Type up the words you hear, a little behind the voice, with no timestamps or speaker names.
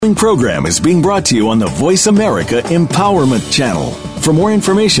Program is being brought to you on the Voice America Empowerment Channel. For more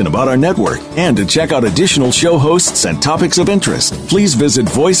information about our network and to check out additional show hosts and topics of interest, please visit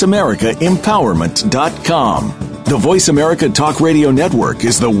voiceamericaempowerment.com. The Voice America Talk Radio Network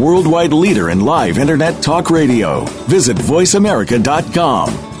is the worldwide leader in live Internet talk radio. Visit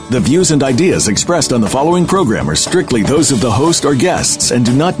voiceamerica.com. The views and ideas expressed on the following program are strictly those of the host or guests and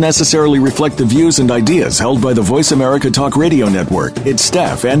do not necessarily reflect the views and ideas held by the Voice America Talk Radio Network, its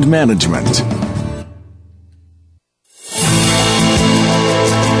staff, and management.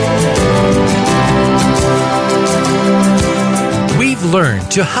 We've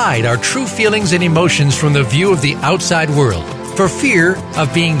learned to hide our true feelings and emotions from the view of the outside world for fear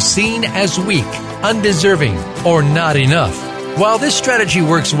of being seen as weak, undeserving, or not enough. While this strategy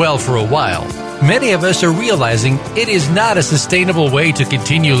works well for a while, many of us are realizing it is not a sustainable way to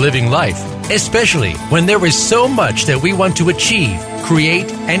continue living life, especially when there is so much that we want to achieve, create,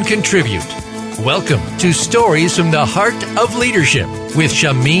 and contribute. Welcome to Stories from the Heart of Leadership with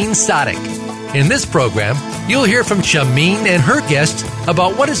Shameen Sadik. In this program, you'll hear from Shameen and her guests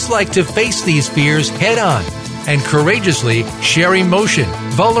about what it's like to face these fears head on and courageously share emotion,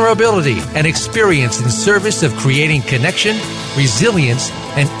 vulnerability, and experience in service of creating connection, resilience,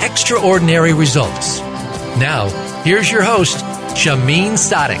 and extraordinary results. Now, here's your host, Shameen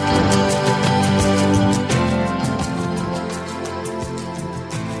Sadik.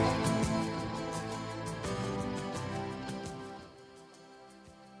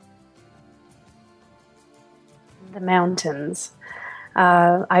 The mountains.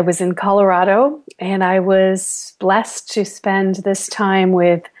 I was in Colorado, and I was blessed to spend this time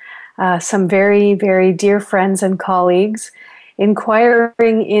with some very, very dear friends and colleagues,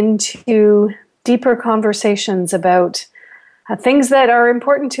 inquiring into deeper conversations about things that are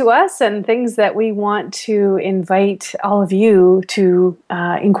important to us and things that we want to invite all of you to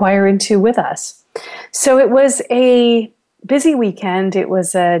inquire into with us. So it was a busy weekend. It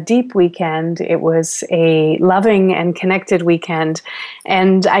was a deep weekend. It was a loving and connected weekend.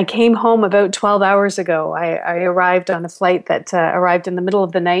 And I came home about 12 hours ago. I arrived on a flight that arrived in the middle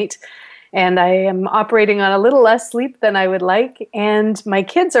of the night. And I am operating on a little less sleep than I would like. And my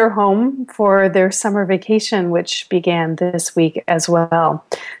kids are home for their summer vacation, which began this week as well.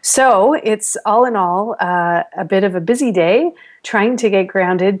 So it's all in all a bit of a busy day, trying to get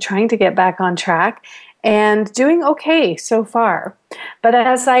grounded, trying to get back on track, and doing okay so far. But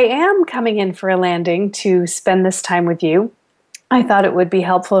as I am coming in for a landing to spend this time with you, I thought it would be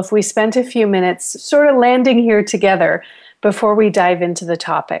helpful if we spent a few minutes sort of landing here together before we dive into the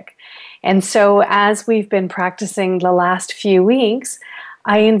topic. And so as we've been practicing the last few weeks,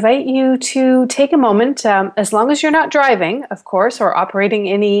 I invite you to take a moment, as long as you're not driving, of course, or operating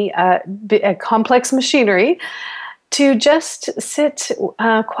any complex machinery, to just sit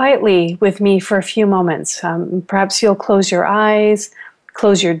quietly with me for a few moments. Perhaps you'll close your eyes,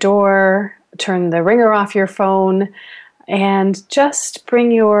 close your door, turn the ringer off your phone, and just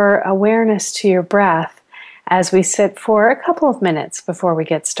bring your awareness to your breath as we sit for a couple of minutes before we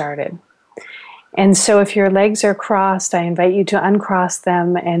get started. And so if your legs are crossed, I invite you to uncross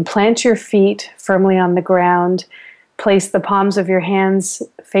them and plant your feet firmly on the ground. Place the palms of your hands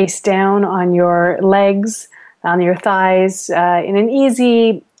face down on your legs, on your thighs, in an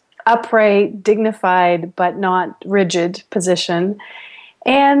easy, upright, dignified, but not rigid position.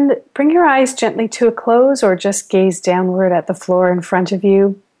 And bring your eyes gently to a close or just gaze downward at the floor in front of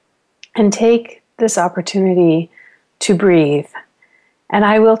you. And take this opportunity to breathe. And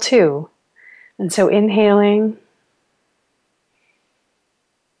I will too. And so inhaling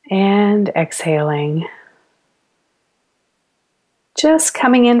and exhaling. Just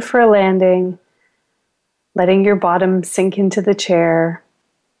coming in for a landing. Letting your bottom sink into the chair,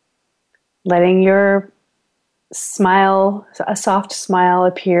 letting your smile, a soft smile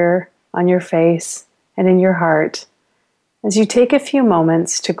appear on your face and in your heart as you take a few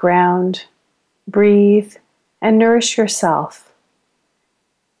moments to ground, breathe, and nourish yourself.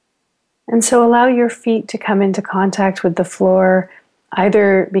 And so allow your feet to come into contact with the floor,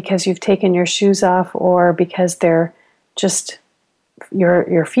 either because you've taken your shoes off or because they're just,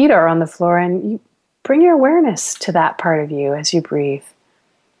 your feet are on the floor, and you bring your awareness to that part of you as you breathe.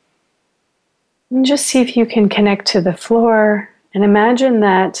 And just see if you can connect to the floor and imagine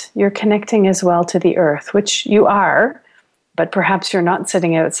that you're connecting as well to the earth, which you are, but perhaps you're not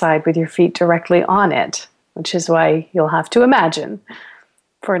sitting outside with your feet directly on it, which is why you'll have to imagine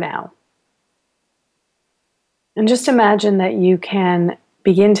for now. And just imagine that you can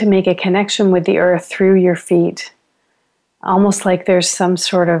begin to make a connection with the earth through your feet. almost like there's some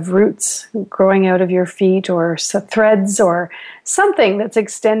sort of roots growing out of your feet, or threads or something that's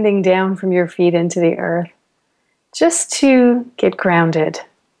extending down from your feet into the earth, just to get grounded,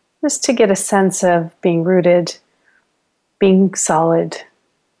 just to get a sense of being rooted, being solid,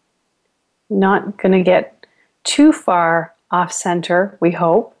 not going to get too far off center, we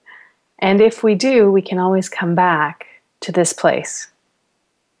hope. And if we do, we can always come back to this place.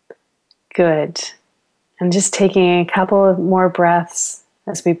 Good. And just taking a couple of more breaths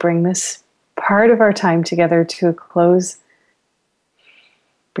as we bring this part of our time together to a close.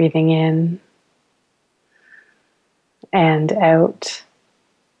 Breathing in and out.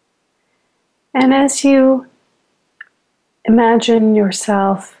 And as you imagine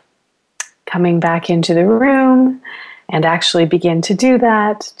yourself coming back into the room and actually begin to do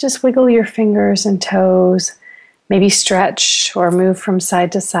that, just wiggle your fingers and toes, maybe stretch or move from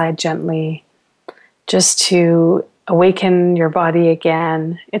side to side gently, just to awaken your body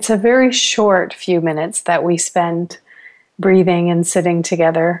again. It's a very short few minutes that we spend breathing and sitting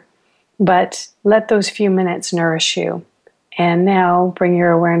together, but let those few minutes nourish you. And now bring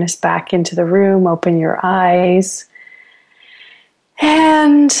your awareness back into the room, open your eyes,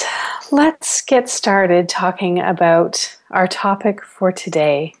 and let's get started talking about our topic for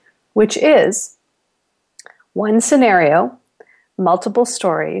today, which is one scenario, multiple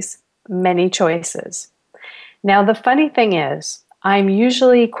stories, many choices. Now, the funny thing is, I'm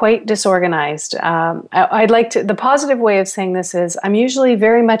usually quite disorganized. The positive way of saying this is I'm usually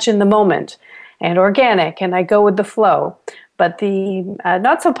very much in the moment and organic, and I go with the flow. But the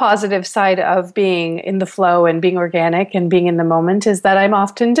not so positive side of being in the flow and being organic and being in the moment is that I'm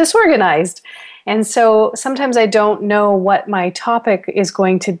often disorganized. And so sometimes I don't know what my topic is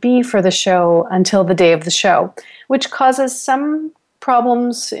going to be for the show until the day of the show, which causes some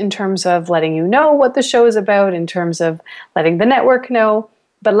problems in terms of letting you know what the show is about, in terms of letting the network know.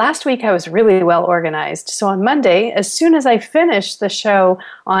 But last week I was really well organized. So on Monday, as soon as I finished the show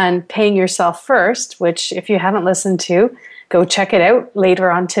on Paying Yourself First, which if you haven't listened to, go check it out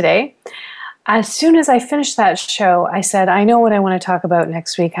later on today. As soon as I finished that show, I said, I know what I want to talk about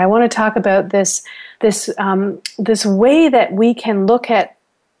next week. I want to talk about this way that we can look at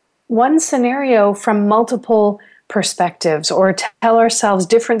one scenario from multiple perspectives, or tell ourselves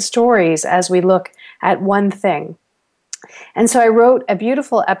different stories as we look at one thing. And so I wrote a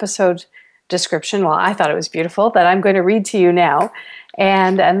beautiful episode description. Well, I thought it was beautiful, that I'm going to read to you now,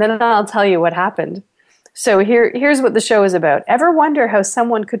 and then I'll tell you what happened. So here's what the show is about. Ever wonder how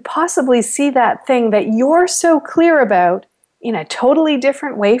someone could possibly see that thing that you're so clear about in a totally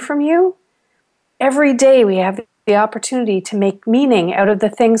different way from you? Every day we have the opportunity to make meaning out of the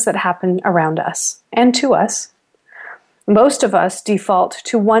things that happen around us and to us. Most of us default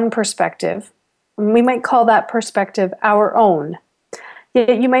to one perspective. We might call that perspective our own.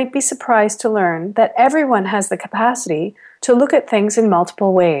 Yet you might be surprised to learn that everyone has the capacity to look at things in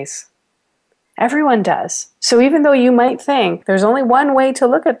multiple ways. Everyone does. So even though you might think there's only one way to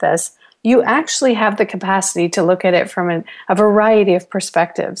look at this, you actually have the capacity to look at it from a variety of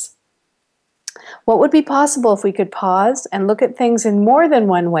perspectives. What would be possible if we could pause and look at things in more than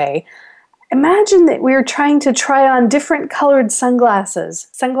one way? Imagine that we were trying to try on different colored sunglasses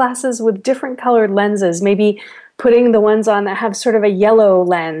with different colored lenses, maybe putting the ones on that have sort of a yellow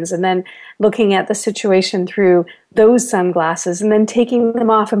lens and then looking at the situation through those sunglasses and then taking them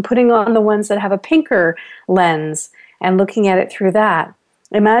off and putting on the ones that have a pinker lens and looking at it through that.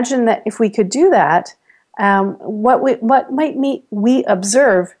 Imagine that if we could do that, what might we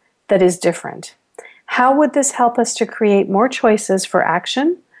observe that is different? How would this help us to create more choices for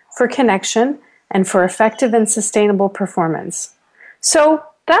action, for connection, and for effective and sustainable performance? So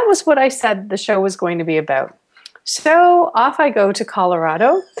that was what I said the show was going to be about. So off I go to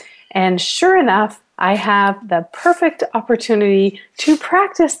Colorado, and sure enough, I have the perfect opportunity to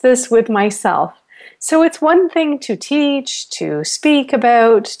practice this with myself. So it's one thing to teach, to speak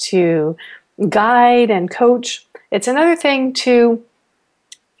about, to guide and coach. It's another thing to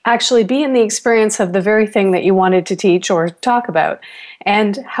actually be in the experience of the very thing that you wanted to teach or talk about.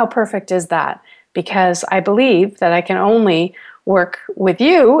 And how perfect is that? Because I believe that I can only work with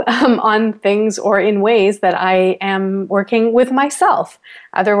you on things or in ways that I am working with myself.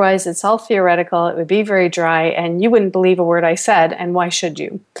 Otherwise, it's all theoretical. It would be very dry, and you wouldn't believe a word I said, and why should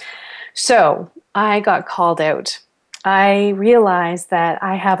you? So I got called out. I realized that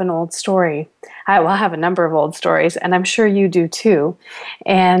I have an old story. I have a number of old stories, and I'm sure you do too.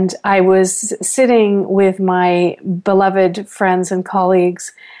 And I was sitting with my beloved friends and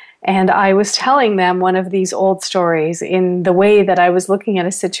colleagues, and I was telling them one of these old stories in the way that I was looking at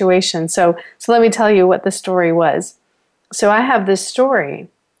a situation. So let me tell you what the story was. So I have this story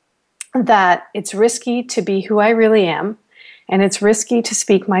that it's risky to be who I really am, and it's risky to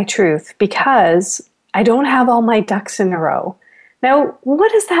speak my truth because I don't have all my ducks in a row. Now,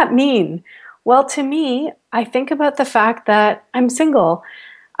 what does that mean? Well, to me, I think about the fact that I'm single.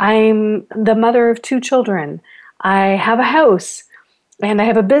 I'm the mother of 2 children. I have a house and I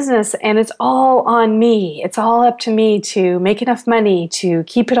have a business, and it's all on me. It's all up to me to make enough money, to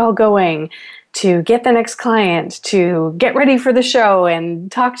keep it all going, to get the next client, to get ready for the show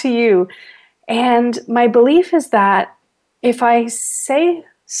and talk to you. And my belief is that if I say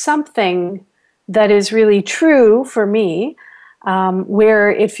something that is really true for me, where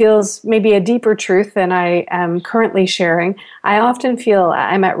it feels maybe a deeper truth than I am currently sharing, I often feel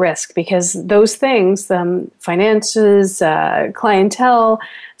I'm at risk because those things, finances, clientele,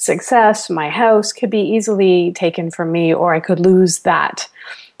 success, my house, could be easily taken from me, or I could lose that.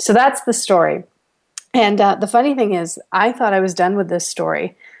 So that's the story. And the funny thing is, I thought I was done with this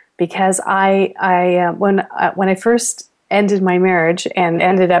story because when I first ended my marriage and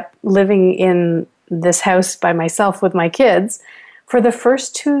ended up living in this house by myself with my kids, for the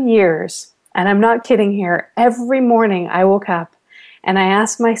first 2 years, and I'm not kidding here, every morning I woke up and I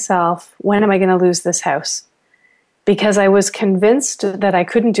asked myself, when am I going to lose this house? Because I was convinced that I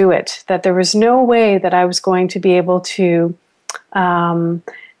couldn't do it, that there was no way that I was going to be able to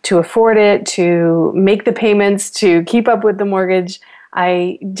afford it, to make the payments, to keep up with the mortgage.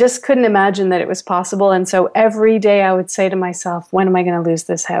 I just couldn't imagine that it was possible. And so every day I would say to myself, when am I going to lose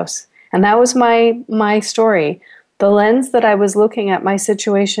this house? And that was my story. The lens that I was looking at my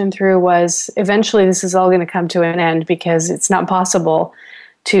situation through was, eventually this is all going to come to an end because it's not possible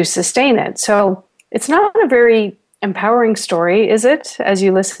to sustain it. So it's not a very empowering story, is it, as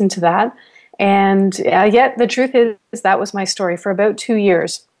you listen to that? And yet the truth is that was my story for about 2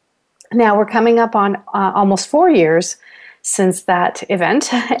 years. Now we're coming up on almost 4 years since that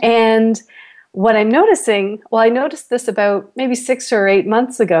event. And what I'm noticing, well, I noticed this about maybe 6 or 8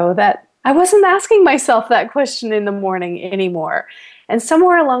 months ago, that I wasn't asking myself that question in the morning anymore. And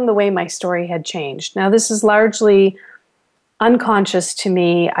somewhere along the way, my story had changed. Now, this is largely unconscious to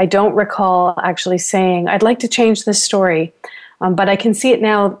me. I don't recall actually saying, I'd like to change this story. But I can see it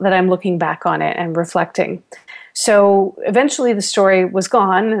now that I'm looking back on it and reflecting. So eventually the story was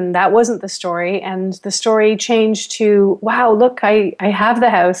gone, and that wasn't the story. And the story changed to, wow, look, I have the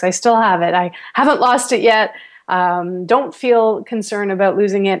house. I still have it. I haven't lost it yet. Don't feel concerned about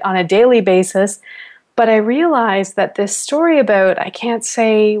losing it on a daily basis. But I realized that this story about I can't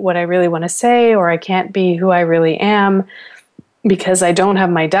say what I really want to say, or I can't be who I really am because I don't have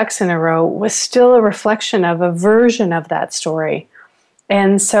my ducks in a row, was still a reflection of a version of that story.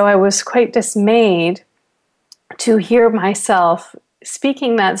 And so I was quite dismayed to hear myself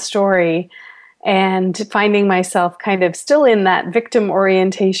speaking that story and finding myself kind of still in that victim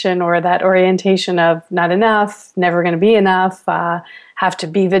orientation, or that orientation of not enough, never going to be enough, have to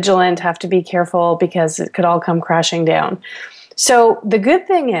be vigilant, have to be careful because it could all come crashing down. So the good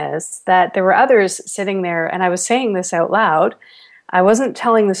thing is that there were others sitting there, and I was saying this out loud. I wasn't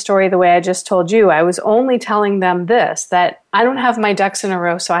telling the story the way I just told you. I was only telling them this, that I don't have my ducks in a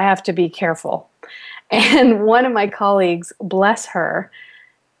row, so I have to be careful. And one of my colleagues, bless her,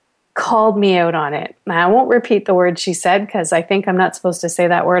 called me out on it. Now, I won't repeat the word she said because I think I'm not supposed to say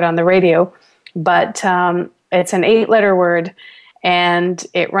that word on the radio, but it's an 8-letter word and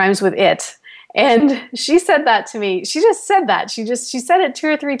it rhymes with it. And she said that to me. She just said that. She said it 2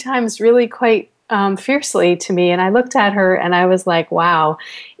 or 3 times really quite fiercely to me. And I looked at her and I was like, wow,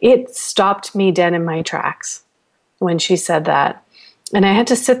 it stopped me dead in my tracks when she said that. And I had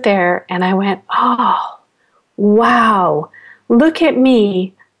to sit there and I went, oh, wow, look at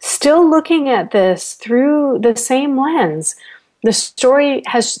me still looking at this through the same lens. The story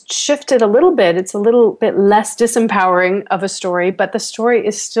has shifted a little bit. It's a little bit less disempowering of a story, but the story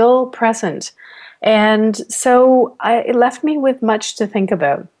is still present. And so it left me with much to think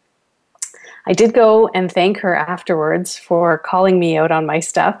about. I did go and thank her afterwards for calling me out on my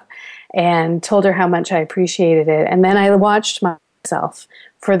stuff and told her how much I appreciated it. And then I watched myself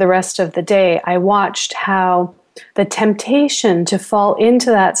for the rest of the day. I watched how the temptation to fall into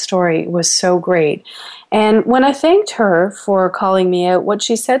that story was so great. And when I thanked her for calling me out, what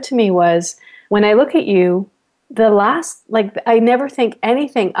she said to me was, when I look at you, I never think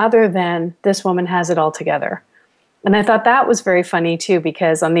anything other than this woman has it all together. And I thought that was very funny too,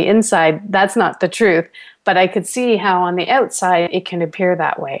 because on the inside, that's not the truth, but I could see how on the outside it can appear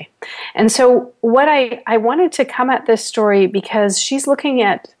that way. And so what I wanted to come at this story because she's looking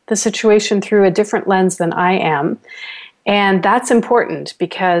at the situation through a different lens than I am. And that's important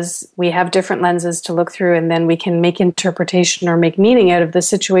because we have different lenses to look through, and then we can make interpretation or make meaning out of the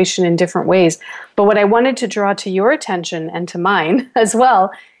situation in different ways. But what I wanted to draw to your attention and to mine as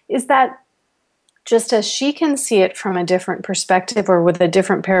well is that just as she can see it from a different perspective or with a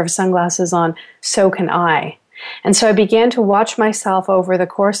different pair of sunglasses on, so can I. And so I began to watch myself over the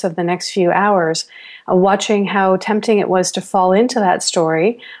course of the next few hours, watching how tempting it was to fall into that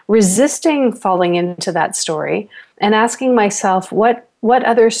story, resisting falling into that story, and asking myself, what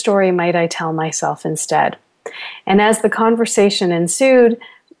other story might I tell myself instead? And as the conversation ensued,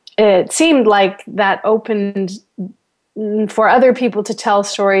 it seemed like that opened for other people to tell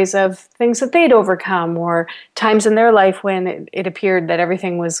stories of things that they'd overcome or times in their life when it appeared that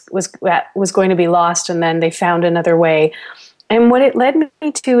everything was going to be lost, and then they found another way. And what it led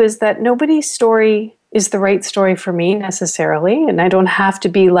me to is that nobody's story is the right story for me necessarily, and I don't have to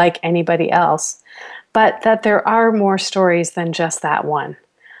be like anybody else, but that there are more stories than just that one.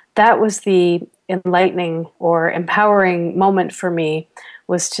 That was the enlightening or empowering moment for me,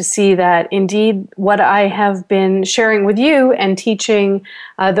 was to see that indeed what I have been sharing with you and teaching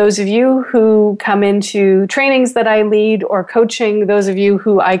those of you who come into trainings that I lead, or coaching those of you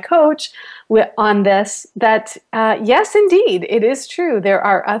who I coach on this, that yes, indeed, it is true. There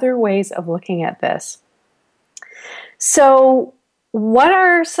are other ways of looking at this. So what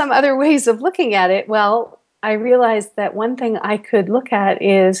are some other ways of looking at it? Well, I realized that one thing I could look at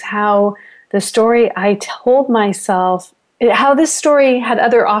is how the story I told myself, how this story had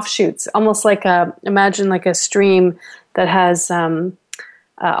other offshoots, almost like imagine like a stream that has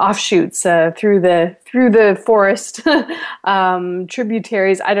offshoots through the forest,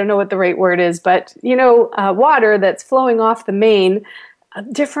 tributaries. I don't know what the right word is, but water that's flowing off the main.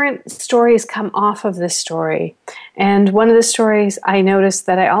 Different stories come off of this story. And one of the stories I noticed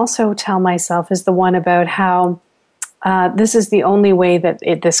that I also tell myself is the one about how this is the only way that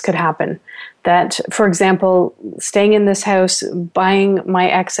this could happen. That, for example, staying in this house, buying my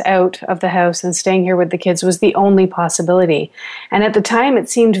ex out of the house and staying here with the kids was the only possibility. And at the time, it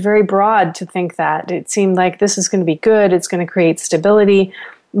seemed very broad to think that. It seemed like this is going to be good, it's going to create stability.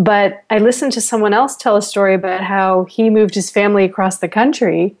 But I listened to someone else tell a story about how he moved his family across the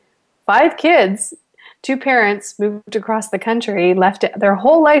country, 5 kids, 2 parents moved across the country, left their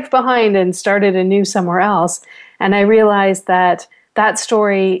whole life behind and started anew somewhere else. And I realized that that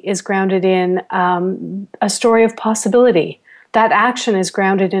story is grounded in a story of possibility. That action is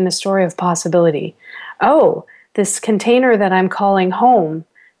grounded in a story of possibility. Oh, this container that I'm calling home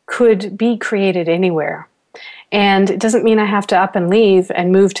could be created anywhere. And it doesn't mean I have to up and leave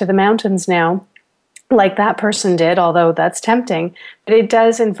and move to the mountains now, like that person did, although that's tempting. But it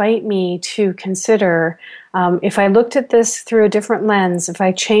does invite me to consider, if I looked at this through a different lens, if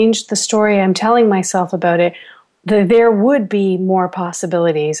I changed the story I'm telling myself about it, there would be more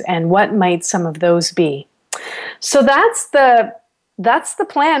possibilities, and what might some of those be? So that's the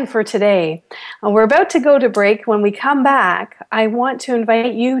plan for today. We're about to go to break. When we come back, I want to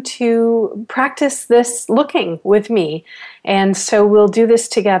invite you to practice this looking with me. And so we'll do this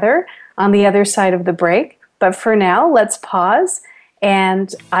together on the other side of the break. But for now, let's pause,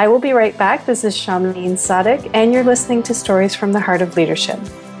 and I will be right back. This is Shameen Sadiq, and you're listening to Stories from the Heart of Leadership.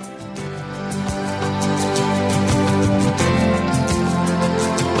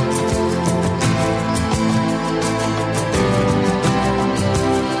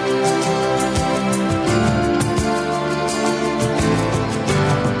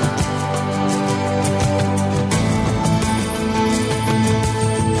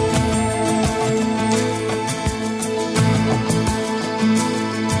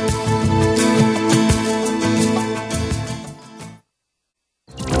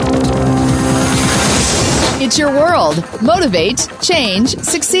 It's your world. Motivate, change,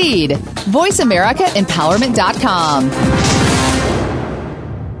 succeed. VoiceAmericaEmpowerment.com.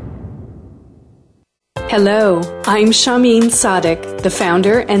 Hello, I'm Shameen Sadiq, the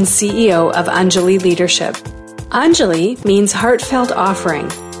founder and CEO of Anjali Leadership. Anjali means heartfelt offering,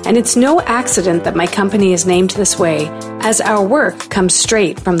 and it's no accident that my company is named this way, as our work comes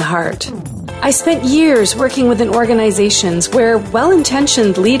straight from the heart. I spent years working within organizations where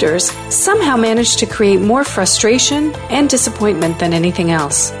well-intentioned leaders somehow managed to create more frustration and disappointment than anything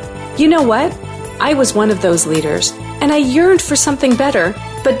else. You know what? I was one of those leaders, and I yearned for something better,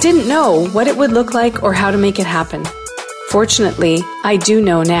 but didn't know what it would look like or how to make it happen. Fortunately, I do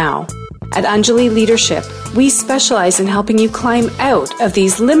know now. At Anjali Leadership, we specialize in helping you climb out of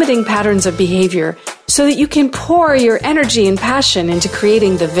these limiting patterns of behavior so that you can pour your energy and passion into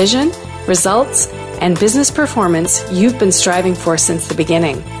creating the vision, results, and business performance you've been striving for since the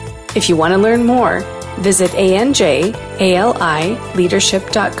beginning. If you want to learn more, Visit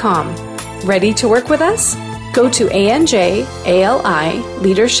anjalileadership.com. Ready to work with us? Go to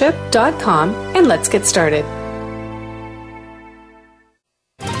anjalileadership.com and let's get started.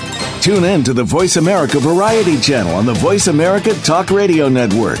 Tune in to the Voice America Variety channel on the Voice America Talk Radio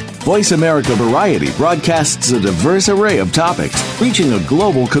Network. Voice America Variety broadcasts a diverse array of topics, reaching a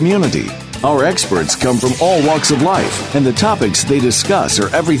global community. Our experts come from all walks of life, and the topics they discuss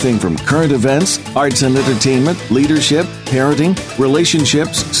are everything from current events, arts and entertainment, leadership, parenting,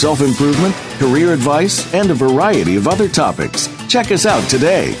 relationships, self-improvement, career advice, and a variety of other topics. Check us out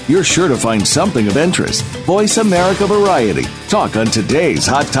today. You're sure to find something of interest. Voice America Variety. Talk on today's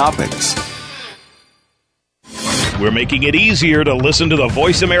hot topics. We're making it easier to listen to the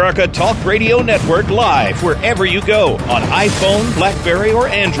Voice America Talk Radio Network live wherever you go on iPhone, BlackBerry, or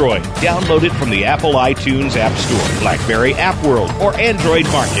Android. Download it from the Apple iTunes App Store, BlackBerry App World, or Android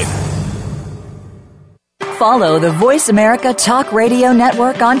Market. Follow the Voice America Talk Radio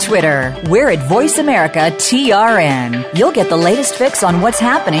Network on Twitter. We're at Voice America TRN. You'll get the latest fix on what's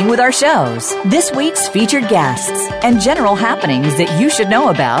happening with our shows, this week's featured guests, and general happenings that you should know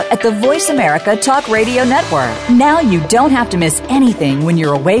about at the Voice America Talk Radio Network. Now you don't have to miss anything when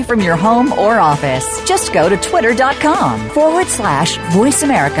you're away from your home or office. Just go to twitter.com/Voice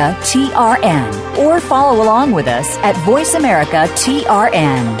America TRN or follow along with us at Voice America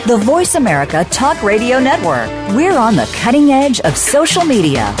TRN. The Voice America Talk Radio Network. We're on the cutting edge of social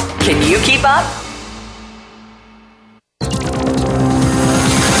media. Can you keep up?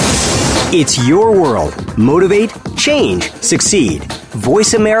 It's your world. Motivate, change, succeed.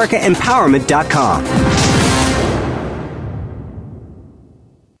 VoiceAmericaEmpowerment.com.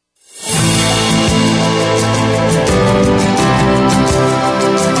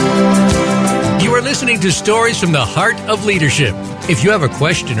 Listening to Stories from the Heart of Leadership. If you have a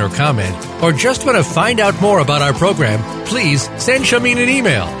question or comment, or just want to find out more about our program, please send Shameen an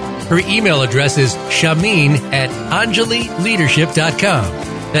email. Her email address is shameen@anjalileadership.com.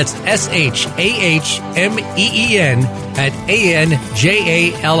 That's SHAHMEEN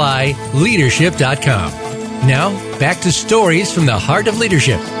 @ANJALI leadership.com. Now, back to Stories from the Heart of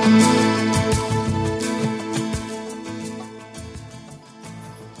Leadership.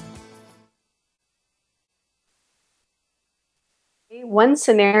 One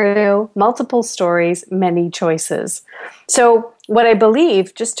scenario, multiple stories, many choices. So what I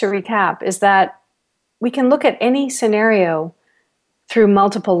believe, just to recap, is that we can look at any scenario through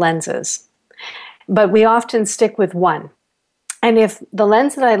multiple lenses, but we often stick with one. And if the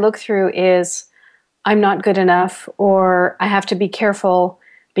lens that I look through is, I'm not good enough, or I have to be careful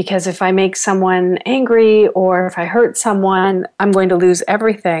because if I make someone angry or if I hurt someone, I'm going to lose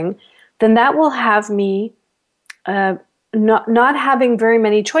everything, then that will have me not having very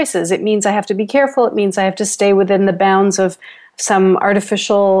many choices. It means I have to be careful. It means I have to stay within the bounds of some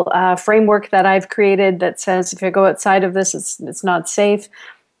artificial framework that I've created that says if I go outside of this, it's not safe.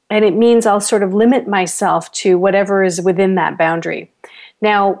 And it means I'll sort of limit myself to whatever is within that boundary.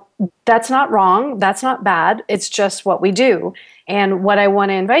 Now, that's not wrong. That's not bad. It's just what we do. And what I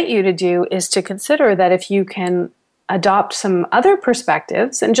want to invite you to do is to consider that if you can adopt some other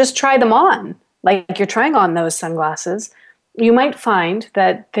perspectives and just try them on, like you're trying on those sunglasses, you might find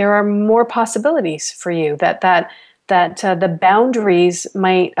that there are more possibilities for you, that the boundaries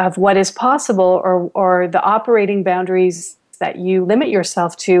of what is possible or the operating boundaries that you limit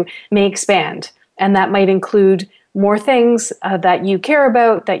yourself to may expand. And that might include more things that you care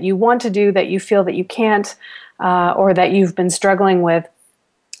about, that you want to do, that you feel that you can't, or that you've been struggling with.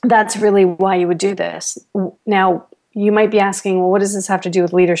 That's really why you would do this. Now, you might be asking, well, what does this have to do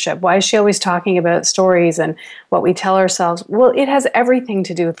with leadership? Why is she always talking about stories and what we tell ourselves? Well, it has everything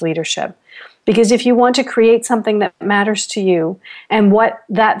to do with leadership. Because if you want to create something that matters to you, and what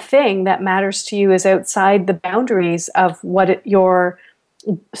that thing that matters to you is outside the boundaries of what your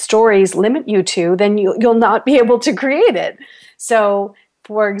stories limit you to, then you'll not be able to create it. So,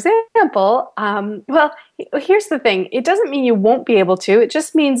 for example, well, here's the thing. It doesn't mean you won't be able to. It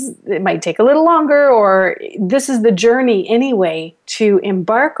just means it might take a little longer, or this is the journey anyway to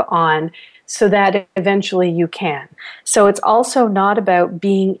embark on so that eventually you can. So it's also not about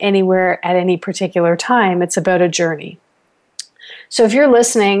being anywhere at any particular time. It's about a journey. So if you're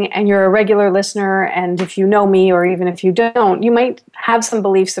listening and you're a regular listener, and if you know me, or even if you don't, you might have some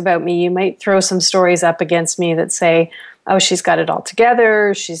beliefs about me. You might throw some stories up against me that say, oh, she's got it all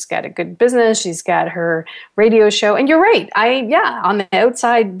together. She's got a good business. She's got her radio show. And you're right. On the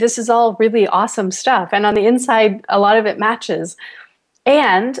outside, this is all really awesome stuff. And on the inside, a lot of it matches.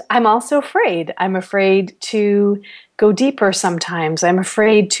 And I'm also afraid. I'm afraid to go deeper sometimes. I'm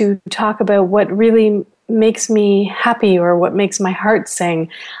afraid to talk about what really makes me happy or what makes my heart sing.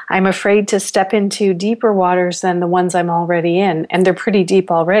 I'm afraid to step into deeper waters than the ones I'm already in. And they're pretty deep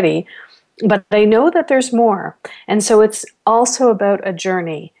already. But I know that there's more. And so it's also about a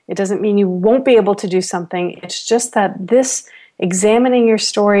journey. It doesn't mean you won't be able to do something. It's just that this examining your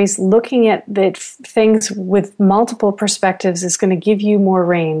stories, looking at the things with multiple perspectives is going to give you more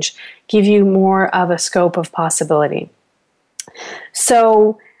range, give you more of a scope of possibility.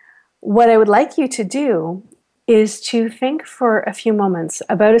 So what I would like you to do is to think for a few moments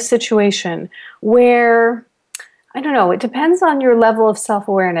about a situation where, I don't know, it depends on your level of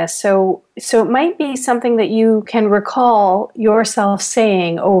self-awareness. So it might be something that you can recall yourself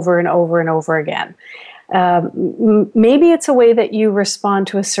saying over and over and over again. Maybe it's a way that you respond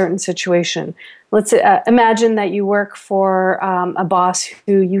to a certain situation. Let's imagine that you work for a boss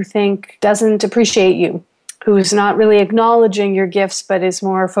who you think doesn't appreciate you, who's not really acknowledging your gifts, but is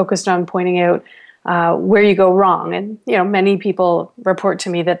more focused on pointing out where you go wrong. And many people report to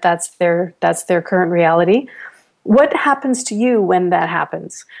me that that's their current reality. What happens to you when that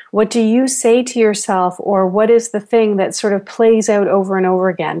happens? What do you say to yourself, or what is the thing that sort of plays out over and over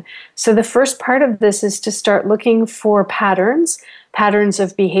again? So the first part of this is to start looking for patterns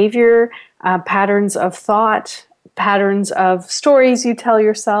of behavior, patterns of thought, patterns of stories you tell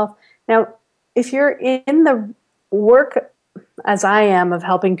yourself. Now, if you're in the work, as I am, of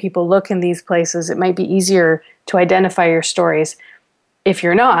helping people look in these places, it might be easier to identify your stories. If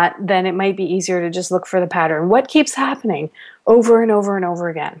you're not, then it might be easier to just look for the pattern. What keeps happening over and over and over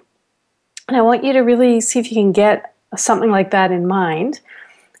again? And I want you to really see if you can get something like that in mind.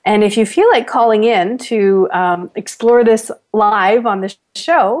 And if you feel like calling in to explore this live on the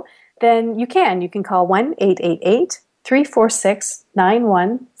show, then you can. You can call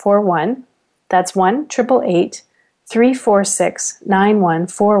 1-888-346-9141. That's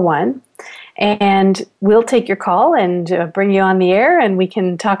 1-888-346-9141. And we'll take your call and bring you on the air, and we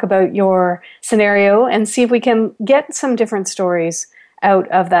can talk about your scenario and see if we can get some different stories out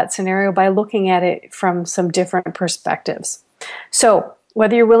of that scenario by looking at it from some different perspectives. So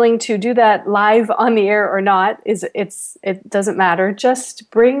whether you're willing to do that live on the air or not, it doesn't matter.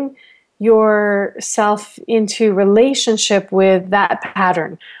 Just bring yourself into relationship with that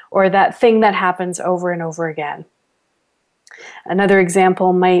pattern or that thing that happens over and over again. Another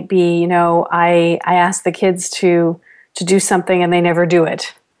example might be, I ask the kids to do something and they never do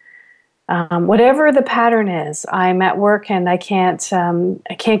it. Whatever the pattern is, I'm at work and I can't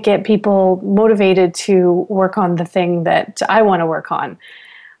get people motivated to work on the thing that I want to work on.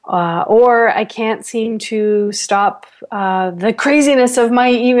 Or I can't seem to stop the craziness of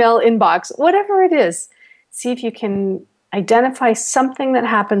my email inbox. Whatever it is, see if you can identify something that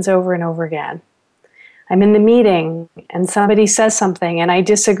happens over and over again. I'm in the meeting and somebody says something and I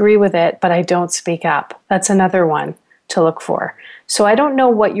disagree with it, but I don't speak up. That's another one to look for. So I don't know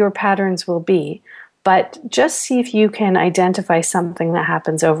what your patterns will be, but just see if you can identify something that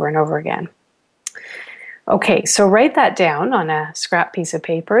happens over and over again. Okay, so write that down on a scrap piece of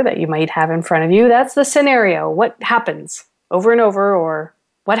paper that you might have in front of you. That's the scenario. What happens over and over, or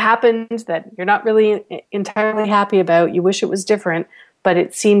what happened that you're not really entirely happy about, you wish it was different, but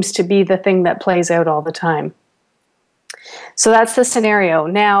it seems to be the thing that plays out all the time. So that's the scenario.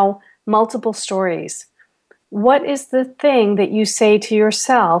 Now, multiple stories. What is the thing that you say to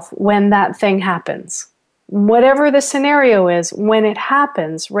yourself when that thing happens? Whatever the scenario is, when it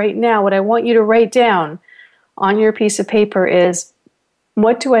happens, right now, what I want you to write down on your piece of paper is,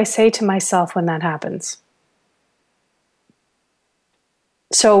 what do I say to myself when that happens?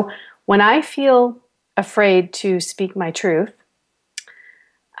 So when I feel afraid to speak my truth,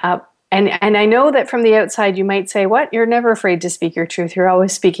 and I know that from the outside you might say, what? You're never afraid to speak your truth. You're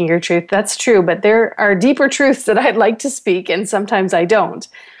always speaking your truth. That's true, but there are deeper truths that I'd like to speak, and sometimes I don't.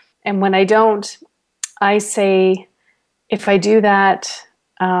 And when I don't, I say, if I do that,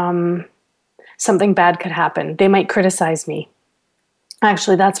 something bad could happen. They might criticize me.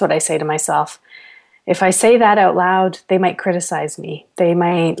 Actually, that's what I say to myself. If I say that out loud, they might criticize me. They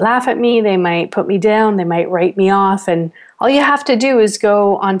might laugh at me. They might put me down. They might write me off. And all you have to do is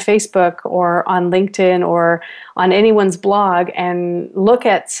go on Facebook or on LinkedIn or on anyone's blog and look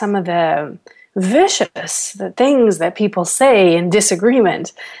at some of the things that people say in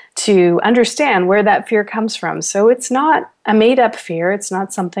disagreement to understand where that fear comes from. So it's not a made-up fear. It's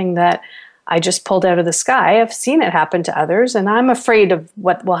not something that I just pulled out of the sky. I've seen it happen to others, and I'm afraid of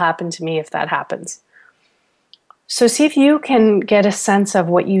what will happen to me if that happens. So see if you can get a sense of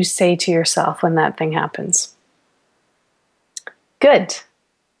what you say to yourself when that thing happens. Good.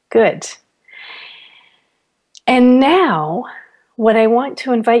 Good. And now, what I want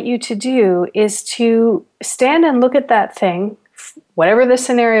to invite you to do is to stand and look at that thing, whatever the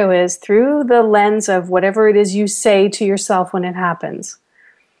scenario is, through the lens of whatever it is you say to yourself when it happens.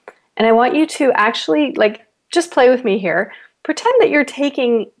 And I want you to actually, just play with me here. Pretend that you're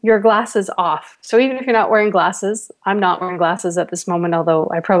taking your glasses off. So even if you're not wearing glasses, I'm not wearing glasses at this moment, although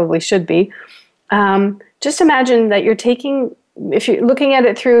I probably should be. Just imagine that you're taking, if you're looking at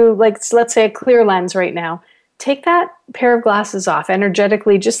it through, let's say a clear lens right now, take that pair of glasses off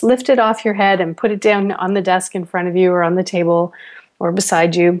energetically, just lift it off your head and put it down on the desk in front of you or on the table or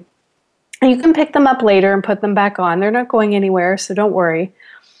beside you. And you can pick them up later and put them back on. They're not going anywhere, so don't worry.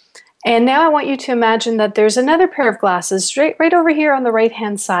 And now I want you to imagine that there's another pair of glasses right over here on the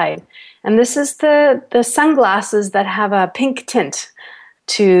right-hand side. And this is the sunglasses that have a pink tint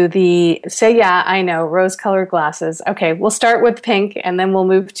to yeah, I know, rose-colored glasses. Okay, we'll start with pink, and then we'll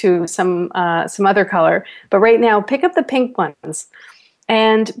move to some other color. But right now, pick up the pink ones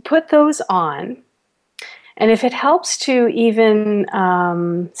and put those on. And if it helps to even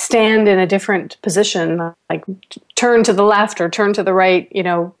stand in a different position, like turn to the left or turn to the right,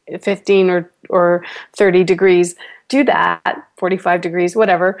 15 or 30 degrees, do that, 45 degrees,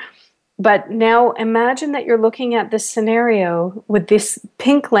 whatever. But now imagine that you're looking at this scenario with this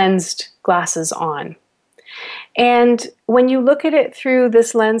pink lensed glasses on. And when you look at it through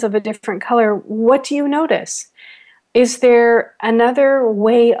this lens of a different color, what do you notice? Is there another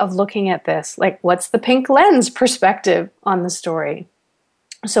way of looking at this? Like, what's the pink lens perspective on the story?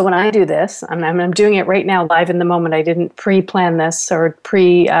 So when I do this, I'm doing it right now live in the moment. I didn't pre-plan this or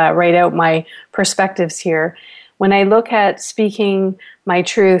write out my perspectives here. When I look at speaking my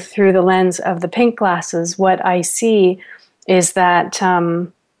truth through the lens of the pink glasses, what I see is that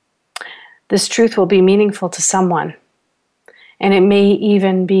this truth will be meaningful to someone. And it may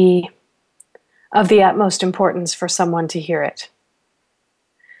even be of the utmost importance for someone to hear it.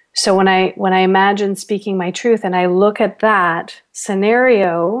 So when I imagine speaking my truth and I look at that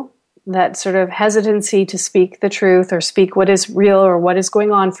scenario, that sort of hesitancy to speak the truth or speak what is real or what is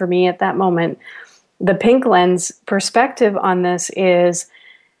going on for me at that moment, the pink lens perspective on this is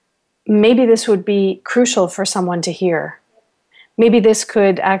maybe this would be crucial for someone to hear. Maybe this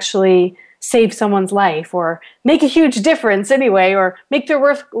could actually save someone's life or make a huge difference anyway, or make their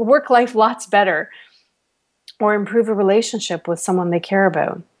work life lots better, or improve a relationship with someone they care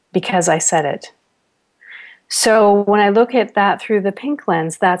about because I said it. So when I look at that through the pink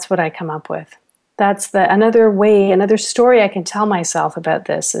lens, that's what I come up with. That's another story I can tell myself about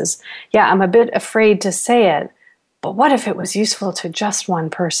this is, yeah, I'm a bit afraid to say it, but what if it was useful to just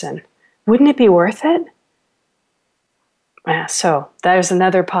one person? Wouldn't it be worth it? So there's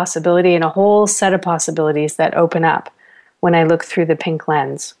another possibility and a whole set of possibilities that open up when I look through the pink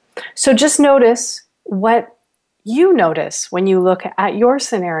lens. So just notice what you notice when you look at your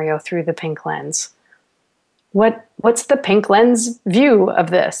scenario through the pink lens. What's the pink lens view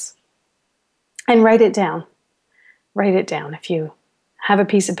of this? And write it down. Write it down. If you have a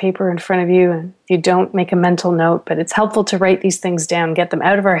piece of paper in front of you and if you don't, make a mental note, but it's helpful to write these things down, get them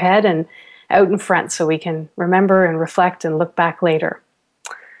out of our head and out in front so we can remember and reflect and look back later.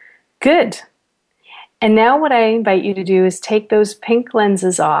 Good. And now what I invite you to do is take those pink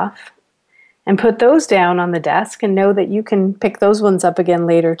lenses off and put those down on the desk and know that you can pick those ones up again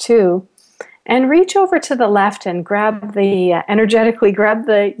later too. And reach over to the left and energetically grab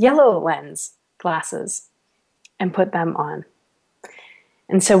the yellow lens glasses and put them on.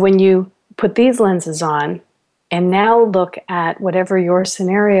 And so when you put these lenses on and now look at whatever your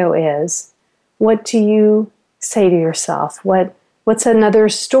scenario is, what do you say to yourself? What's another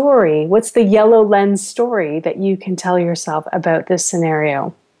story? What's the yellow lens story that you can tell yourself about this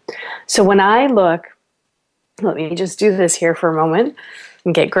scenario? So when I look, let me just do this here for a moment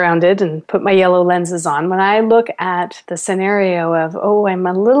and get grounded and put my yellow lenses on. When I look at the scenario of, I'm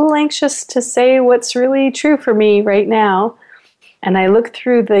a little anxious to say what's really true for me right now, and I look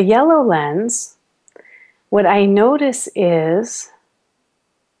through the yellow lens, what I notice is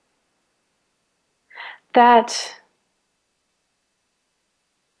that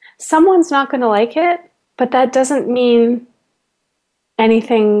someone's not going to like it, but that doesn't mean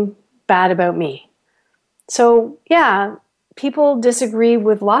anything bad about me. So, yeah, people disagree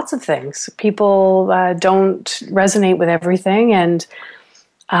with lots of things. People don't resonate with everything. And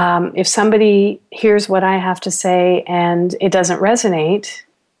if somebody hears what I have to say and it doesn't resonate,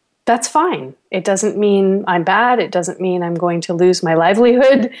 that's fine. It doesn't mean I'm bad. It doesn't mean I'm going to lose my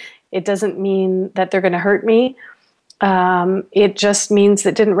livelihood. It doesn't mean that they're going to hurt me. It just means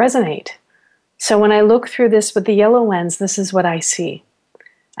it didn't resonate. So when I look through this with the yellow lens, this is what I see.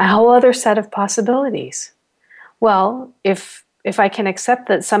 A whole other set of possibilities. Well, if I can accept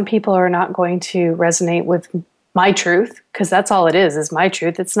that some people are not going to resonate with my truth, because that's all it is my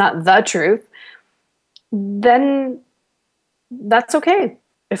truth, it's not the truth, then that's okay.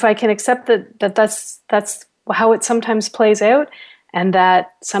 If I can accept that's how it sometimes plays out, and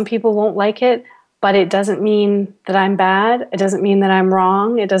that some people won't like it, but it doesn't mean that I'm bad, it doesn't mean that I'm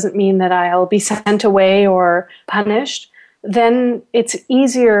wrong, it doesn't mean that I'll be sent away or punished, then it's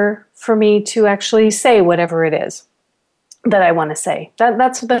easier for me to actually say whatever it is that I want to say.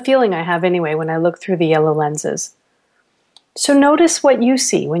 That's the feeling I have anyway when I look through the yellow lenses. So notice what you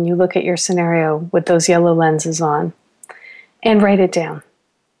see when you look at your scenario with those yellow lenses on, and write it down.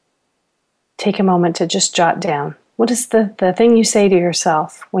 Take a moment to just jot down. What is the thing you say to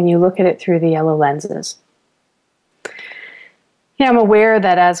yourself when you look at it through the yellow lenses? Yeah, I'm aware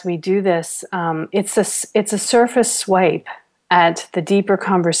that as we do this, it's a surface swipe at the deeper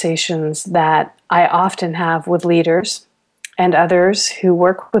conversations that I often have with leaders and others who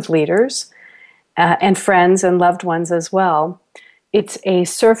work with leaders and friends and loved ones as well. It's a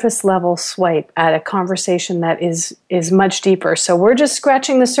surface level swipe at a conversation that is much deeper. So we're just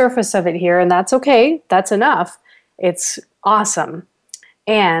scratching the surface of it here, and that's okay. That's enough. It's awesome.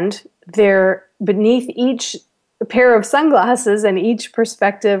 And there, beneath each pair of sunglasses and each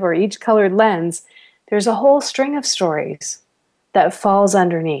perspective or each colored lens, there's a whole string of stories that falls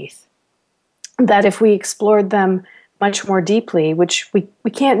underneath. That if we explored them much more deeply, which we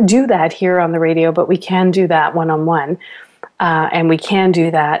can't do that here on the radio, but we can do that one-on-one. And we can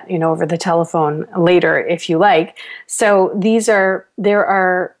do that, over the telephone later if you like. So there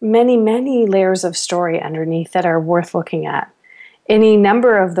are many, many layers of story underneath that are worth looking at. Any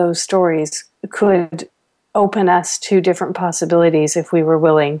number of those stories could open us to different possibilities if we were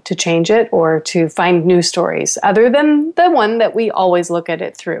willing to change it or to find new stories other than the one that we always look at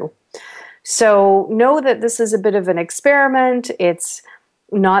it through. So know that this is a bit of an experiment. It's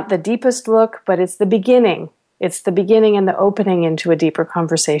not the deepest look, but it's the beginning. It's the beginning and the opening into a deeper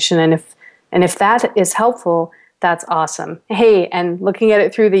conversation. And if that is helpful, that's awesome. Hey, and looking at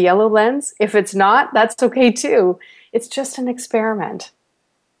it through the yellow lens, if it's not, that's okay too. It's just an experiment.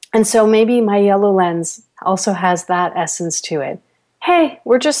 And so maybe my yellow lens also has that essence to it. Hey,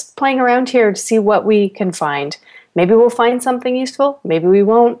 we're just playing around here to see what we can find. Maybe we'll find something useful. Maybe we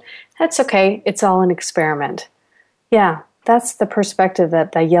won't. That's okay. It's all an experiment. Yeah, that's the perspective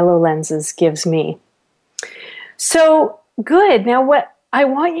that the yellow lenses gives me. So good. Now what I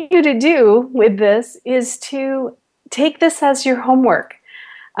want you to do with this is to take this as your homework.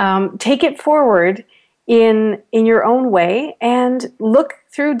 Take it forward in your own way and look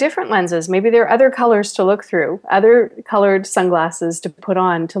through different lenses. Maybe there are other colors to look through, other colored sunglasses to put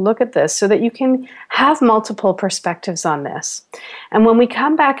on to look at this so that you can have multiple perspectives on this. And when we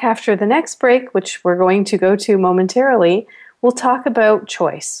come back after the next break, which we're going to go to momentarily, we'll talk about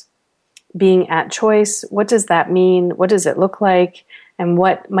choice. Being at choice, what does that mean? What does it look like? And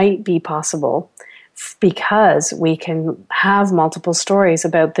what might be possible? Because we can have multiple stories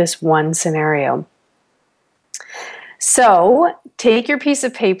about this one scenario. So take your piece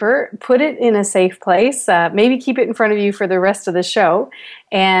of paper, put it in a safe place, maybe keep it in front of you for the rest of the show,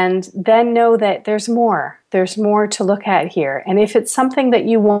 and then know that there's more. There's more to look at here. And if it's something that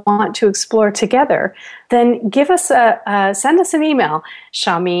you want to explore together, then give us send us an email,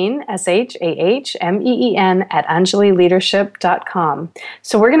 Shahmeen, SHAHMEEN @AnjaliLeadership.com.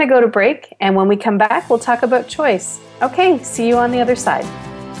 So we're going to go to break, and when we come back, we'll talk about choice. Okay, see you on the other side.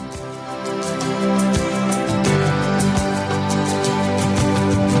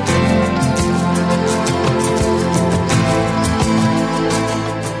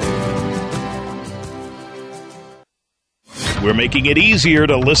 We're making it easier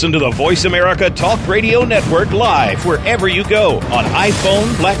to listen to the Voice America Talk Radio Network live wherever you go on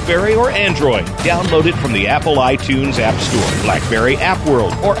iPhone, BlackBerry, or Android. Download it from the Apple iTunes App Store, BlackBerry App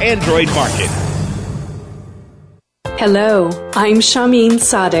World, or Android Market. Hello, I'm Shahmeen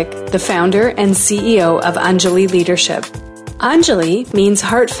Sadiq, the founder and CEO of Anjali Leadership. Anjali means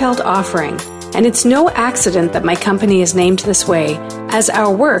heartfelt offering, and it's no accident that my company is named this way, as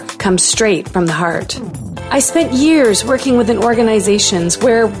our work comes straight from the heart. I spent years working within organizations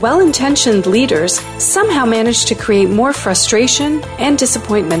where well-intentioned leaders somehow managed to create more frustration and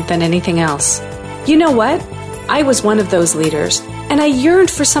disappointment than anything else. You know what? I was one of those leaders, and I yearned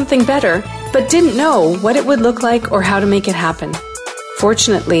for something better, but didn't know what it would look like or how to make it happen.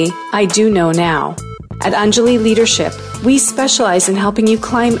 Fortunately, I do know now. At Anjali Leadership, we specialize in helping you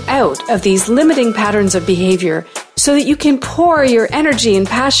climb out of these limiting patterns of behavior so that you can pour your energy and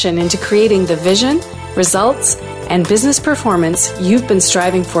passion into creating the vision, results, and business performance you've been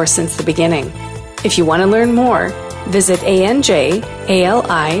striving for since the beginning. If you want to learn more, visit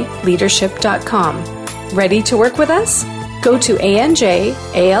anjalileadership.com. Ready to work with us? Go to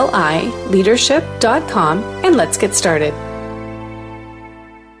anjalileadership.com and let's get started.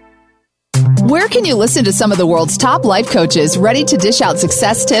 Where can you listen to some of the world's top life coaches ready to dish out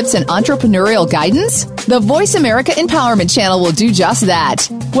success tips and entrepreneurial guidance? The Voice America Empowerment Channel will do just that.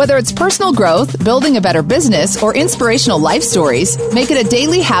 Whether it's personal growth, building a better business, or inspirational life stories, make it a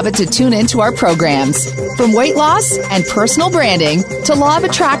daily habit to tune into our programs. From weight loss and personal branding to law of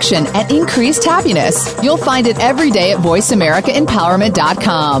attraction and increased happiness, you'll find it every day at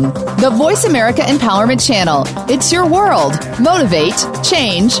VoiceAmericaEmpowerment.com. The Voice America Empowerment Channel. It's your world. Motivate,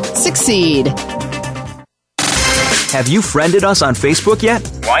 change, succeed. Have you friended us on Facebook yet?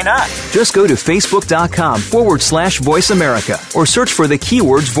 Why not? Just go to Facebook.com/Voice America or search for the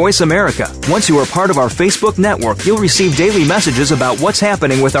keywords Voice America. Once you are part of our Facebook network, you'll receive daily messages about what's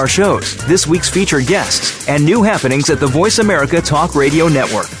happening with our shows, this week's featured guests, and new happenings at the Voice America Talk Radio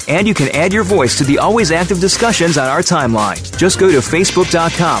Network. And you can add your voice to the always active discussions on our timeline. Just go to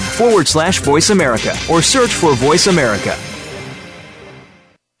Facebook.com/Voice America or search for Voice America.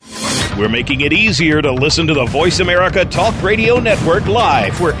 We're making it easier to listen to the Voice America Talk Radio Network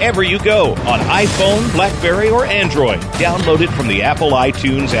live wherever you go on iPhone, BlackBerry, or Android. Download it from the Apple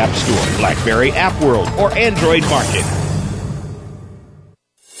iTunes App Store, BlackBerry App World, or Android Market.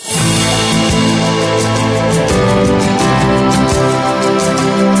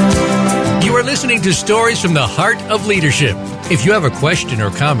 You are listening to Stories from the Heart of Leadership. If you have a question or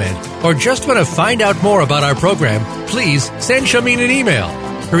comment, or just want to find out more about our program, please send Shameen an email.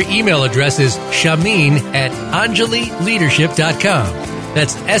 Her email address is shameen@anjalileadership.com.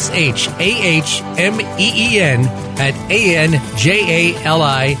 That's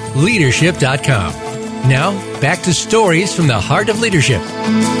SHAHMEEN@ANJALI leadership.com. Now, back to Stories from the Heart of Leadership.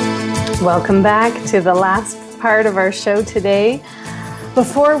 Welcome back to the last part of our show today.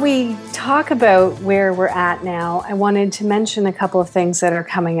 Before we talk about where we're at now, I wanted to mention a couple of things that are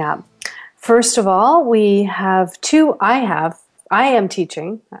coming up. First of all, I am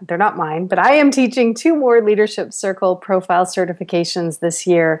teaching, they're not mine, but I am teaching 2 more Leadership Circle profile certifications this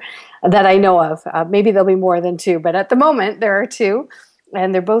year that I know of. Maybe there'll be more than 2, but at the moment there are 2,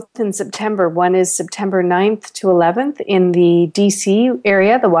 and they're both in September. One is September 9th to 11th in the DC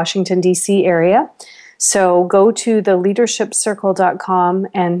area, the Washington, DC area. So go to theleadershipcircle.com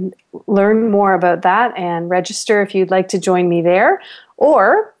and learn more about that and register if you'd like to join me there.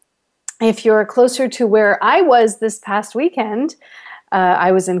 Or if you're closer to where I was this past weekend,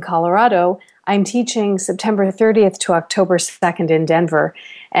 I was in Colorado, I'm teaching September 30th to October 2nd in Denver.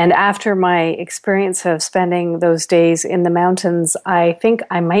 And after my experience of spending those days in the mountains, I think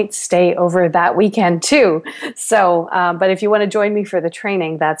I might stay over that weekend too. So, but if you want to join me for the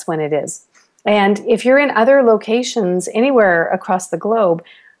training, that's when it is. And if you're in other locations anywhere across the globe,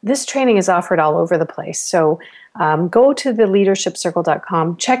 this training is offered all over the place. So go to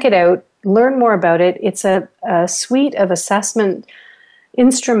theleadershipcircle.com, check it out, learn more about it. It's a suite of assessment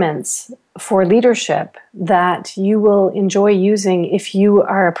instruments for leadership that you will enjoy using if you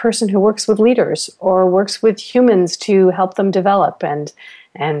are a person who works with leaders or works with humans to help them develop and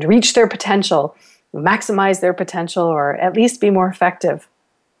reach their potential, maximize their potential, or at least be more effective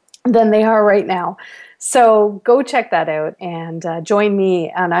than they are right now. So go check that out and join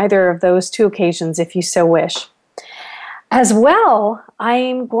me on either of those 2 occasions if you so wish. As well,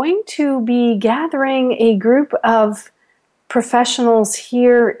 I'm going to be gathering a group of professionals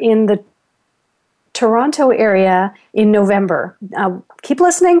here in the Toronto area in November. Keep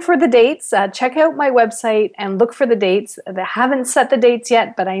listening for the dates. Check out my website and look for the dates. I haven't set the dates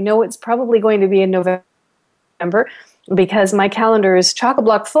yet, but I know it's probably going to be in November because my calendar is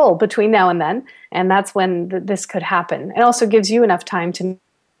chock-a-block full between now and then, and that's when this could happen. It also gives you enough time to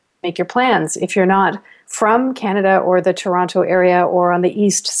make your plans. If you're not from Canada or the Toronto area or on the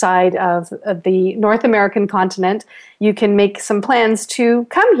east side of the North American continent, you can make some plans to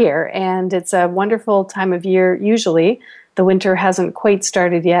come here. And it's a wonderful time of year usually. The winter hasn't quite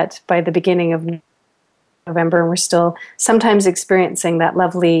started yet by the beginning of November, and we're still sometimes experiencing that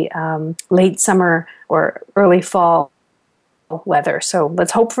lovely late summer or early fall weather. So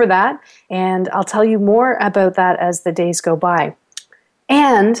let's hope for that. And I'll tell you more about that as the days go by.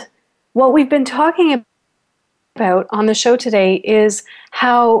 And what we've been talking about on the show today is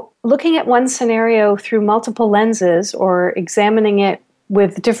how looking at one scenario through multiple lenses or examining it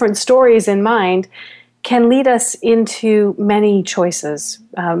with different stories in mind can lead us into many choices,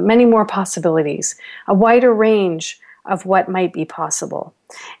 many more possibilities, a wider range of what might be possible.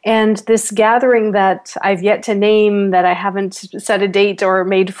 And this gathering that I've yet to name, that I haven't set a date or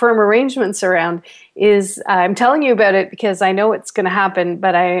made firm arrangements around, is I'm telling you about it because I know it's going to happen,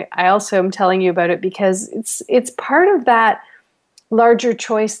 but I also am telling you about it because it's part of that larger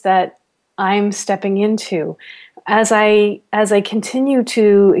choice that I'm stepping into. As I continue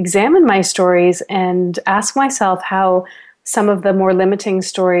to examine my stories and ask myself how some of the more limiting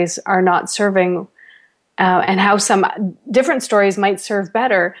stories are not serving, and how some different stories might serve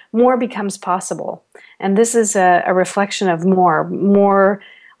better, more becomes possible. And this is a reflection of more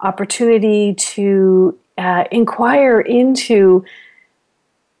opportunity to inquire into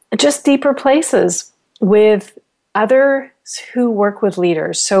just deeper places with others who work with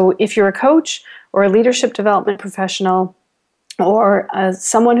leaders. So if you're a coach or a leadership development professional or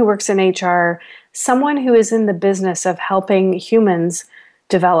someone who works in HR, someone who is in the business of helping humans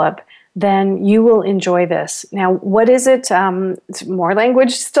develop, then you will enjoy this. Now, what is it? It's more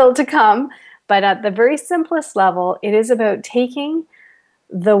language still to come, but at the very simplest level, it is about taking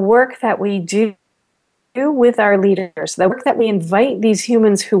the work that we do with our leaders, the work that we invite these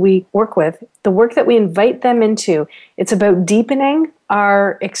humans who we work with, the work that we invite them into. It's about deepening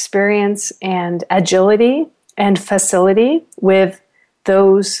our experience and agility and facility with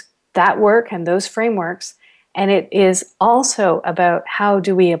that work and those frameworks. And it is also about how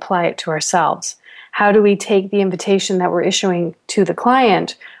do we apply it to ourselves? How do we take the invitation that we're issuing to the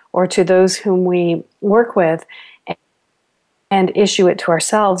client or to those whom we work with and issue it to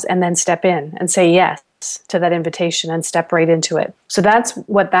ourselves and then step in and say yes to that invitation and step right into it? So that's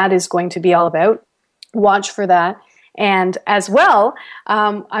what that is going to be all about. Watch for that. And as well,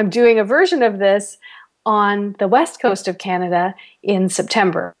 I'm doing a version of this on the west coast of Canada in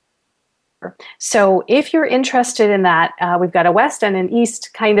September. So if you're interested in that, we've got a west and an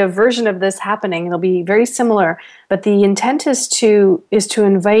east kind of version of this happening. It'll be very similar, but the intent is to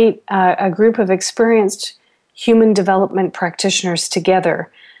invite a group of experienced human development practitioners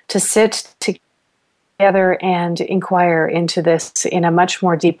together to sit together and inquire into this in a much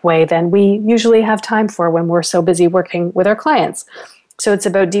more deep way than we usually have time for when we're so busy working with our clients. So it's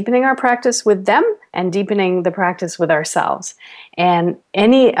about deepening our practice with them and deepening the practice with ourselves. And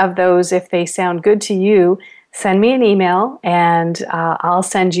any of those, if they sound good to you, send me an email and I'll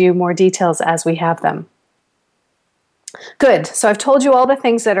send you more details as we have them. Good. So I've told you all the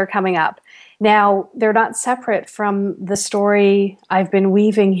things that are coming up. Now, they're not separate from the story I've been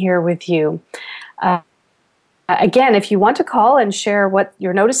weaving here with you. Again, if you want to call and share what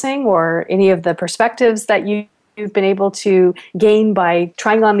you're noticing or any of the perspectives that you've been able to gain by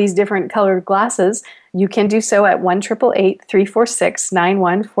trying on these different colored glasses, you can do so at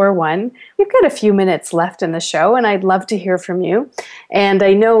 1-888-346-9141. We've got a few minutes left in the show, and I'd love to hear from you. And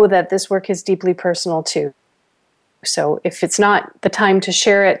I know that this work is deeply personal, too. So if it's not the time to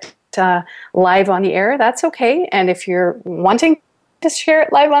share it live on the air, that's okay. And if you're wanting to share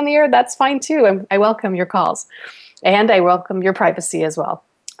it live on the air, that's fine, too. I welcome your calls. And I welcome your privacy as well.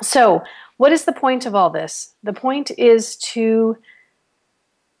 So what is the point of all this? The point is to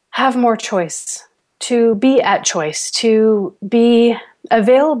have more choice, to be at choice, to be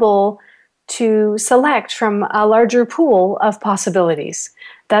available to select from a larger pool of possibilities.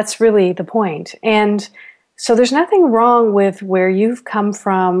 That's really the point. And so there's nothing wrong with where you've come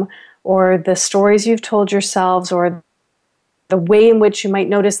from or the stories you've told yourselves or the way in which you might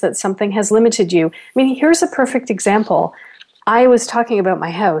notice that something has limited you. I mean, here's a perfect example. I was talking about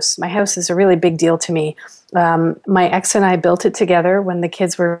my house. My house is a really big deal to me. My ex and I built it together when the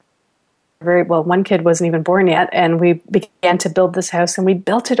kids were one kid wasn't even born yet, and we began to build this house, and we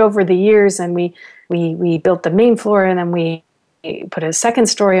built it over the years, and we built the main floor, and then we put a second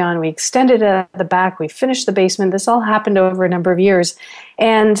story on, we extended it at the back, we finished the basement. This all happened over a number of years.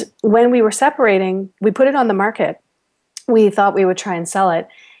 And when we were separating, we put it on the market. We thought we would try and sell it.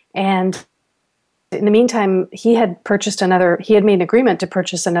 And in the meantime, he had made an agreement to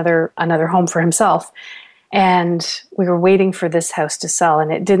purchase another home for himself. And we were waiting for this house to sell, and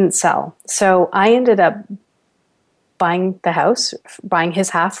it didn't sell. So I ended up buying the house, buying his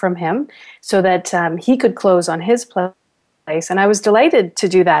half from him so that he could close on his place. And I was delighted to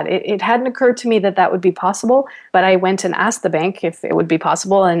do that. It hadn't occurred to me that would be possible, but I went and asked the bank if it would be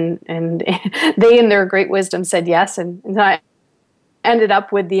possible, and they, in their great wisdom, said yes. And I ended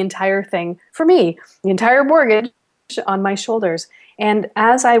up with the entire thing for me, the entire mortgage on my shoulders. And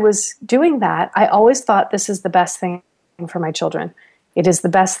as I was doing that, I always thought this is the best thing for my children. It is the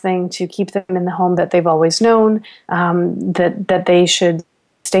best thing to keep them in the home that they've always known, that they should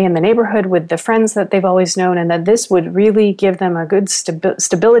stay in the neighborhood with the friends that they've always known, and that this would really give them a good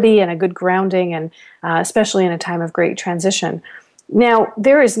stability and a good grounding, and especially in a time of great transition. Now,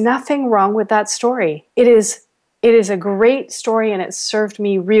 there is nothing wrong with that story. It is a great story, and it served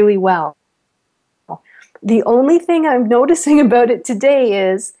me really well. The only thing I'm noticing about it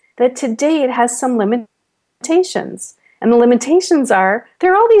today is that today it has some limitations. And the limitations are,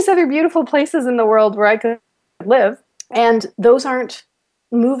 there are all these other beautiful places in the world where I could live, and those aren't,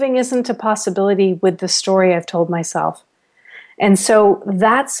 moving isn't a possibility with the story I've told myself. And so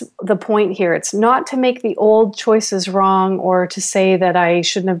that's the point here. It's not to make the old choices wrong or to say that I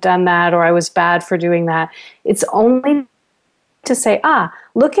shouldn't have done that or I was bad for doing that. It's only to say,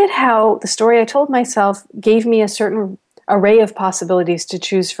 look at how the story I told myself gave me a certain array of possibilities to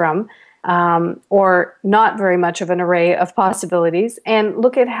choose from, or not very much of an array of possibilities. And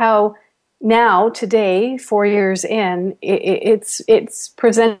look at how now, today, 4 years in, it's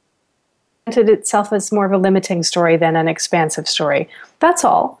presented itself as more of a limiting story than an expansive story. That's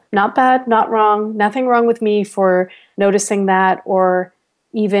all. Not bad, not wrong, nothing wrong with me for noticing that or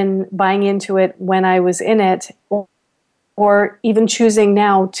even buying into it when I was in it, or even choosing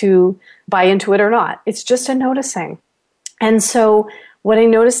now to buy into it or not. It's just a noticing. And so what I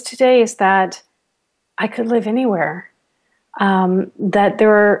noticed today is that I could live anywhere, that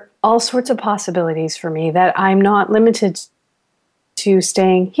there are all sorts of possibilities for me, that I'm not limited to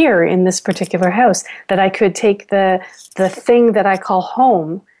staying here in this particular house, that I could take the thing that I call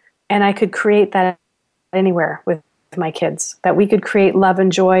home and I could create that anywhere with my kids, that we could create love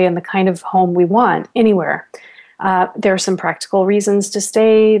and joy and the kind of home we want anywhere. There are some practical reasons to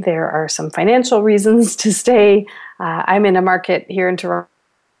stay. There are some financial reasons to stay. I'm in a market here in Toronto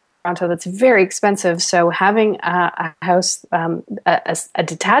that's very expensive. So having a house, a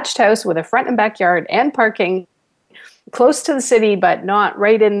detached house with a front and backyard and parking close to the city, but not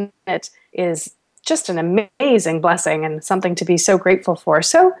right in it, is just an amazing blessing and something to be so grateful for.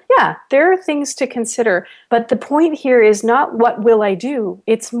 So yeah, there are things to consider. But the point here is not what will I do?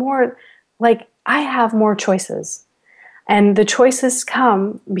 It's more like I have more choices. And the choices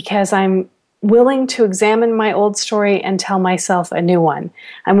come because I'm willing to examine my old story and tell myself a new one.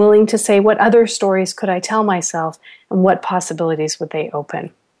 I'm willing to say, what other stories could I tell myself and what possibilities would they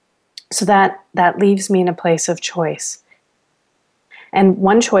open? So that leaves me in a place of choice. And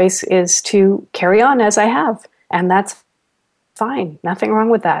one choice is to carry on as I have, and that's fine. Nothing wrong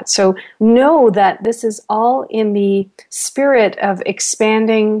with that. So know that this is all in the spirit of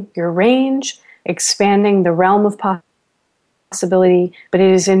expanding your range, expanding the realm of possibility, but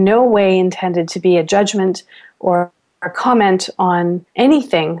it is in no way intended to be a judgment or a comment on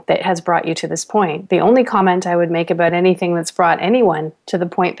anything that has brought you to this point. The only comment I would make about anything that's brought anyone to the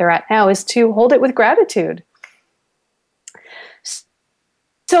point they're at now is to hold it with gratitude.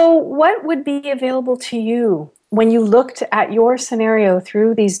 So what would be available to you when you looked at your scenario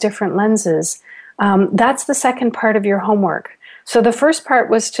through these different lenses? That's the second part of your homework. So the first part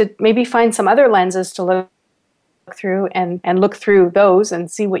was to maybe find some other lenses to look through and look through those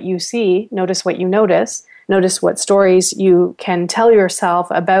and see what you see, notice what you notice what stories you can tell yourself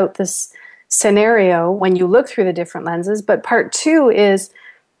about this scenario when you look through the different lenses. But part two is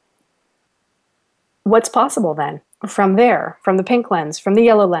what's possible then from there, from the pink lens, from the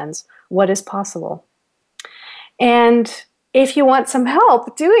yellow lens, what is possible? And if you want some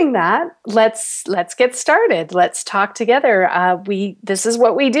help doing that, let's get started. Let's talk together. This is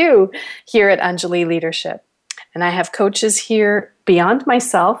what we do here at Anjali Leadership. And I have coaches here beyond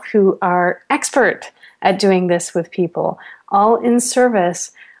myself who are expert at doing this with people, all in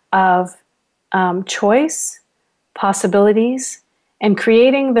service of choice, possibilities, and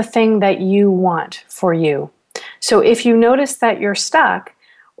creating the thing that you want for you. So if you notice that you're stuck,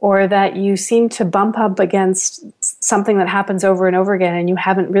 or that you seem to bump up against something that happens over and over again and you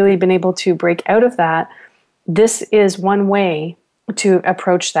haven't really been able to break out of that, this is one way to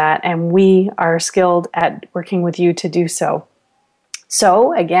approach that, and we are skilled at working with you to do so.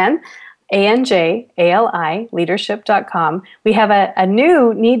 So again, ANJALI leadership.com. We have a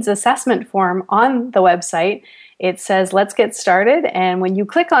new needs assessment form on the website. It says, let's get started. And when you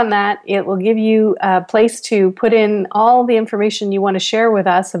click on that, it will give you a place to put in all the information you want to share with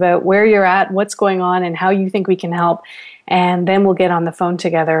us about where you're at, what's going on, and how you think we can help. And then we'll get on the phone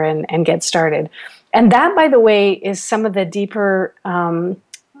together and get started. And that, by the way, is some of the deeper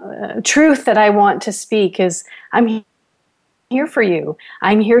truth that I want to speak is I'm here for you.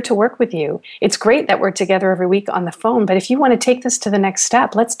 I'm here to work with you. It's great that we're together every week on the phone, but if you want to take this to the next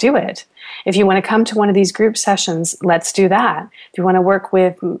step, let's do it. If you want to come to one of these group sessions, let's do that. If you want to work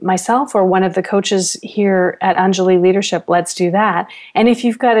with myself or one of the coaches here at Anjali Leadership, let's do that. And if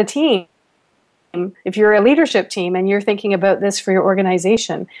you've got a team, if you're a leadership team and you're thinking about this for your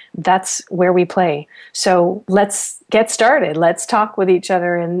organization, that's where we play. So let's get started. Let's talk with each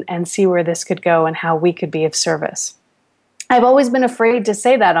other and see where this could go and how we could be of service. I've always been afraid to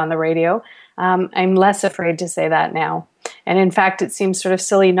say that on the radio. I'm less afraid to say that now. And in fact, it seems sort of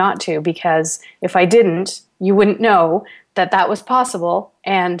silly not to, because if I didn't, you wouldn't know that that was possible,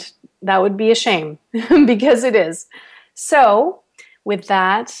 and that would be a shame because it is. So with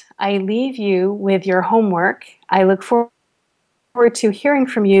that, I leave you with your homework. I look forward to hearing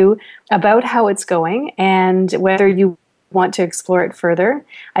from you about how it's going and whether you want to explore it further.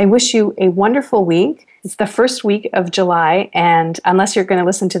 I wish you a wonderful week. It's the first week of July, and unless you're going to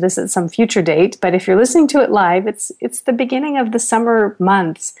listen to this at some future date, but if you're listening to it live, it's the beginning of the summer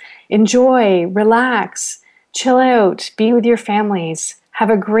months. Enjoy, relax, chill out, be with your families. Have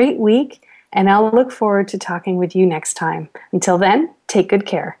a great week, and I'll look forward to talking with you next time. Until then, take good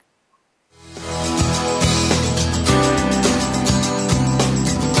care.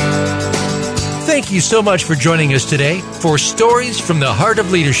 Thank you so much for joining us today for Stories from the Heart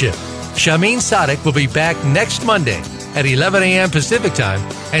of Leadership. Shameen Sadek will be back next Monday at 11 a.m. Pacific Time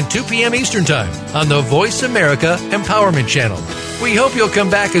and 2 p.m. Eastern Time on the Voice America Empowerment Channel. We hope you'll come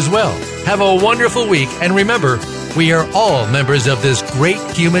back as well. Have a wonderful week, and remember, we are all members of this great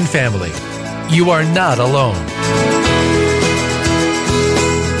human family. You are not alone.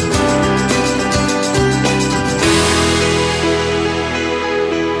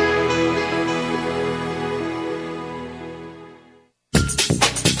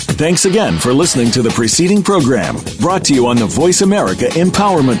 Thanks again for listening to the preceding program, brought to you on the Voice America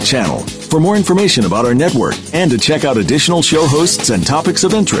Empowerment Channel. For more information about our network and to check out additional show hosts and topics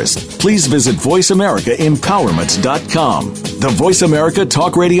of interest, please visit voiceamericaempowerment.com. The Voice America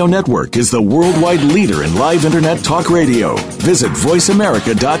Talk Radio Network is the worldwide leader in live Internet talk radio. Visit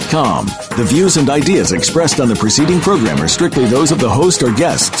voiceamerica.com. The views and ideas expressed on the preceding program are strictly those of the host or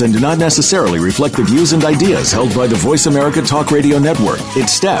guests and do not necessarily reflect the views and ideas held by the Voice America Talk Radio Network,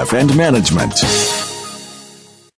 its staff, and management.